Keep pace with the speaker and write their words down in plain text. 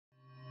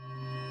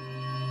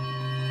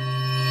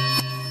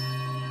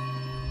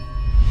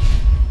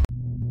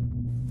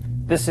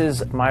This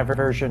is my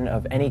version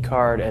of any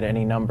card at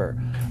any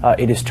number.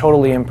 It is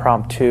totally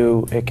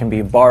impromptu. It can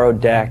be a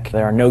borrowed deck.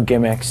 There are no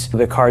gimmicks.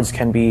 The cards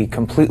can be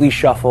completely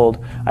shuffled.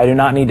 I do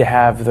not need to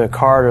have the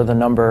card or the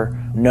number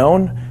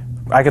known.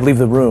 I could leave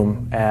the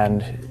room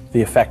and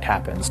the effect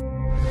happens.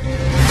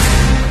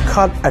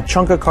 Cut a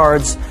chunk of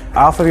cards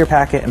off of your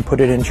packet and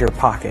put it into your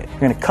pocket. You're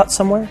going to cut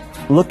somewhere,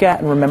 look at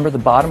and remember the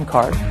bottom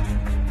card.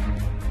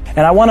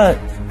 And I want to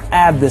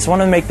add this. I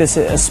want to make this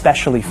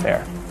especially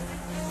fair.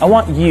 I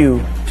want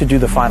you to do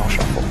the final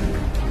shuffle.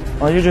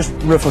 Well, you just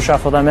riffle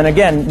shuffle them, and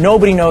again,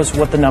 nobody knows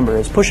what the number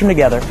is. Push them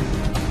together,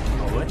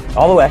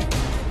 all the way,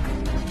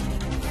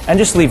 and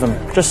just leave them.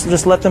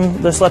 Just let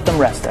them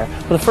rest there.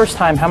 For the first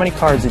time, how many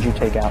cards did you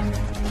take out?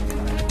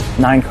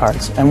 9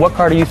 cards. And what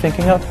card are you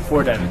thinking of?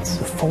 4 diamonds.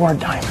 The 4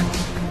 diamonds.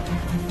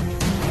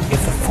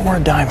 If the 4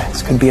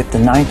 diamonds could be at the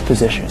 9th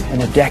position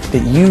in a deck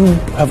that you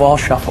have all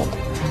shuffled,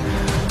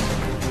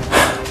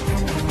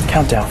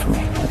 count down for me.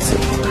 Let's see.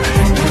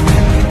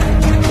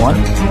 1,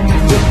 2, 4,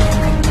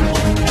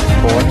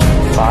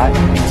 5,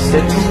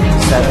 6,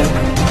 7,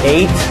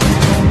 8,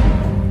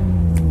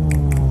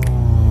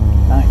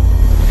 9.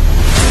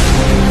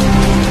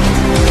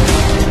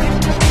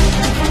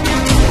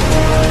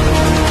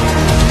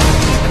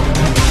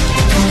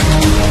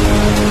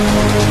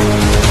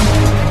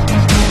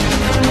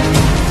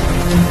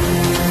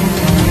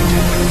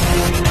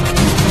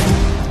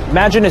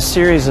 Imagine a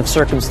series of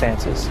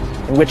circumstances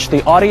in which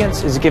the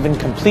audience is given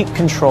complete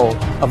control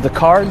of the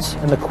cards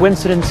and the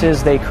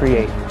coincidences they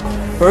create.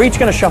 We're each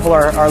going to shuffle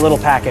our little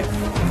packet.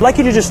 I'd like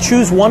you to just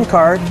choose one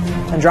card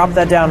and drop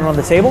that down on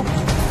the table,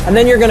 and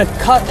then you're going to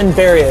cut and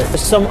bury it with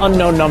some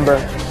unknown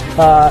number.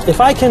 If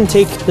I can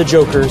take the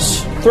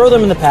jokers, throw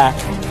them in the pack.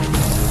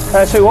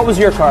 So what was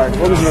your card?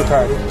 What was your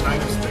card?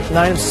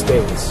 9 of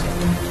spades.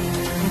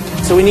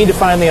 So we need to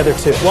find the other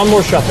 2. One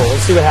more shuffle.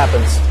 Let's see what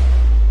happens.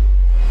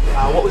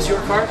 What was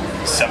your card?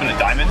 7 of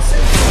diamonds.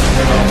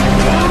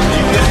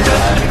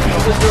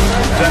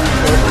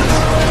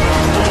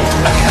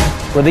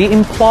 Where the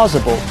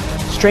implausible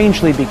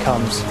strangely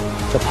becomes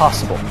the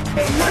possible.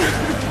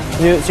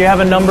 So you have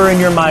a number in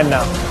your mind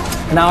now.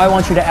 Now I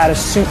want you to add a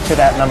suit to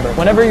that number.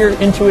 Whenever your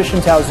intuition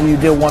tells you, you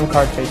deal 1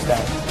 card face down.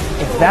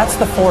 If that's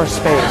the 4 of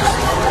spades.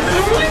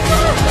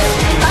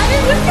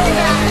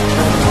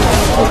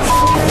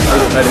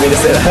 I didn't mean to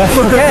say that.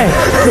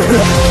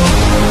 Okay.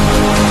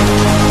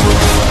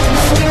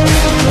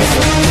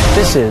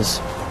 This is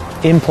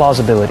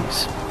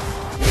Implausibilities.